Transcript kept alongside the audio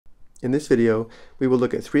In this video, we will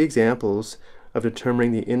look at 3 examples of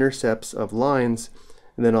determining the intercepts of lines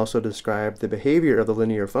and then also describe the behavior of the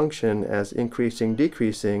linear function as increasing,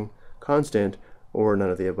 decreasing, constant, or none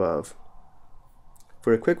of the above.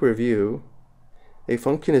 For a quick review, a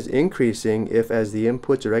function is increasing if as the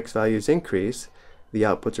inputs or x values increase, the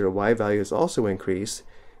outputs or y values also increase,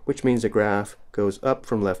 which means the graph goes up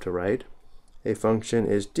from left to right. A function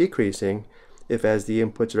is decreasing if as the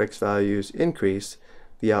inputs or x values increase,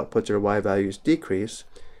 the outputs or y values decrease,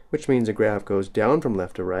 which means the graph goes down from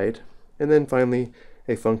left to right. And then finally,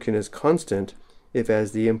 a function is constant if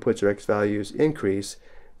as the inputs or x values increase,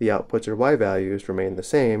 the outputs or y values remain the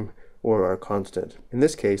same or are constant. In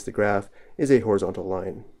this case, the graph is a horizontal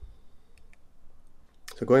line.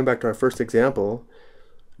 So going back to our first example,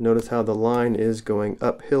 notice how the line is going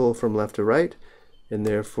uphill from left to right, and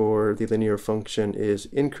therefore the linear function is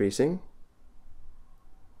increasing.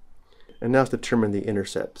 And now let's determine the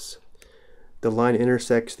intercepts. The line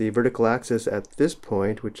intersects the vertical axis at this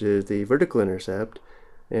point, which is the vertical intercept,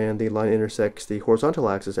 and the line intersects the horizontal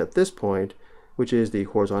axis at this point, which is the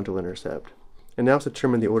horizontal intercept. And now let's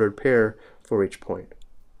determine the ordered pair for each point.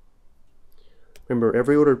 Remember,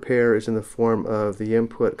 every ordered pair is in the form of the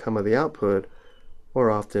input comma the output, or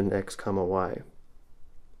often x comma y.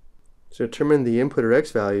 To determine the input or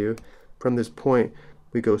x value, from this point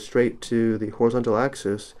we go straight to the horizontal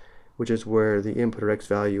axis, which is where the input or x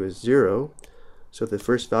value is 0. So the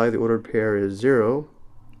first value of the ordered pair is 0.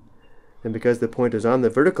 And because the point is on the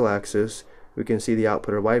vertical axis, we can see the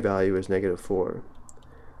output or y value is -4.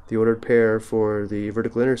 The ordered pair for the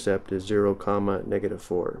vertical intercept is 0,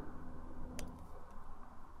 -4.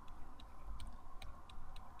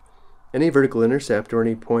 Any vertical intercept or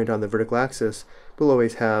any point on the vertical axis will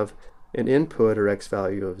always have an input or x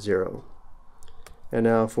value of 0. And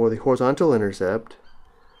now for the horizontal intercept,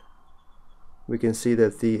 we can see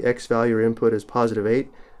that the x value or input is +8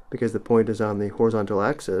 because the point is on the horizontal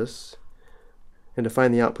axis. And to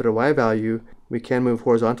find the output or y value, we can move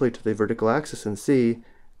horizontally to the vertical axis and see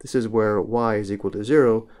this is where y is equal to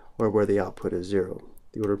 0, or where the output is 0.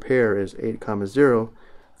 The ordered pair is 8, 0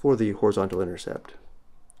 for the horizontal intercept.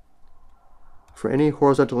 For any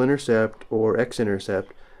horizontal intercept or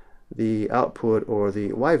x-intercept, the output or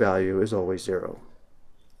the y value is always 0.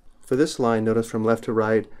 For this line, notice from left to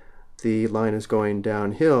right, the line is going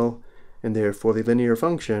downhill, and therefore the linear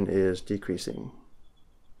function is decreasing.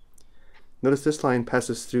 Notice this line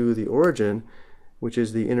passes through the origin, which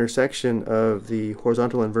is the intersection of the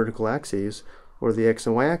horizontal and vertical axes, or the x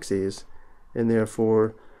and y axes, and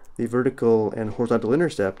therefore the vertical and horizontal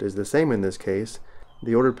intercept is the same in this case.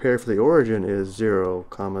 The ordered pair for the origin is 0,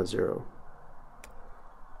 0.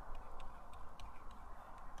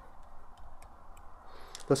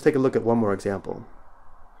 Let's take a look at one more example.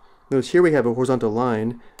 Notice here we have a horizontal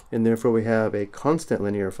line, and therefore we have a constant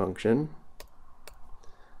linear function.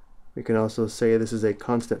 We can also say this is a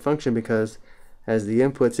constant function because as the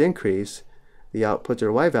inputs increase, the outputs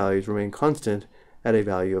or y values remain constant at a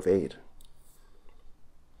value of 8.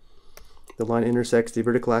 The line intersects the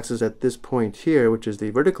vertical axis at this point here, which is the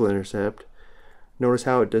vertical intercept. Notice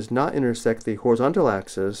how it does not intersect the horizontal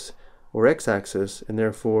axis or x-axis, and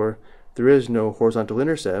therefore there is no horizontal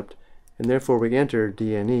intercept, and therefore we enter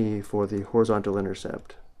D and E for the horizontal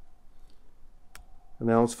intercept. And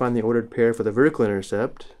now let's find the ordered pair for the vertical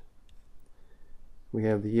intercept. We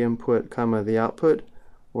have the input comma the output,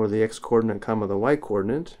 or the x-coordinate comma the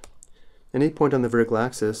y-coordinate. Any point on the vertical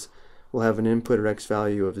axis will have an input or x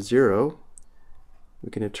value of 0. We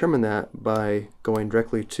can determine that by going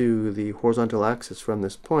directly to the horizontal axis from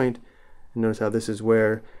this point, and notice how this is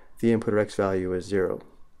where the input or x value is 0.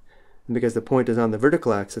 And because the point is on the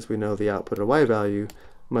vertical axis, we know the output or y value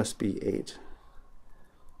must be 8.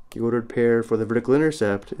 The ordered pair for the vertical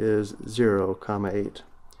intercept is 0, 8.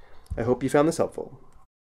 I hope you found this helpful.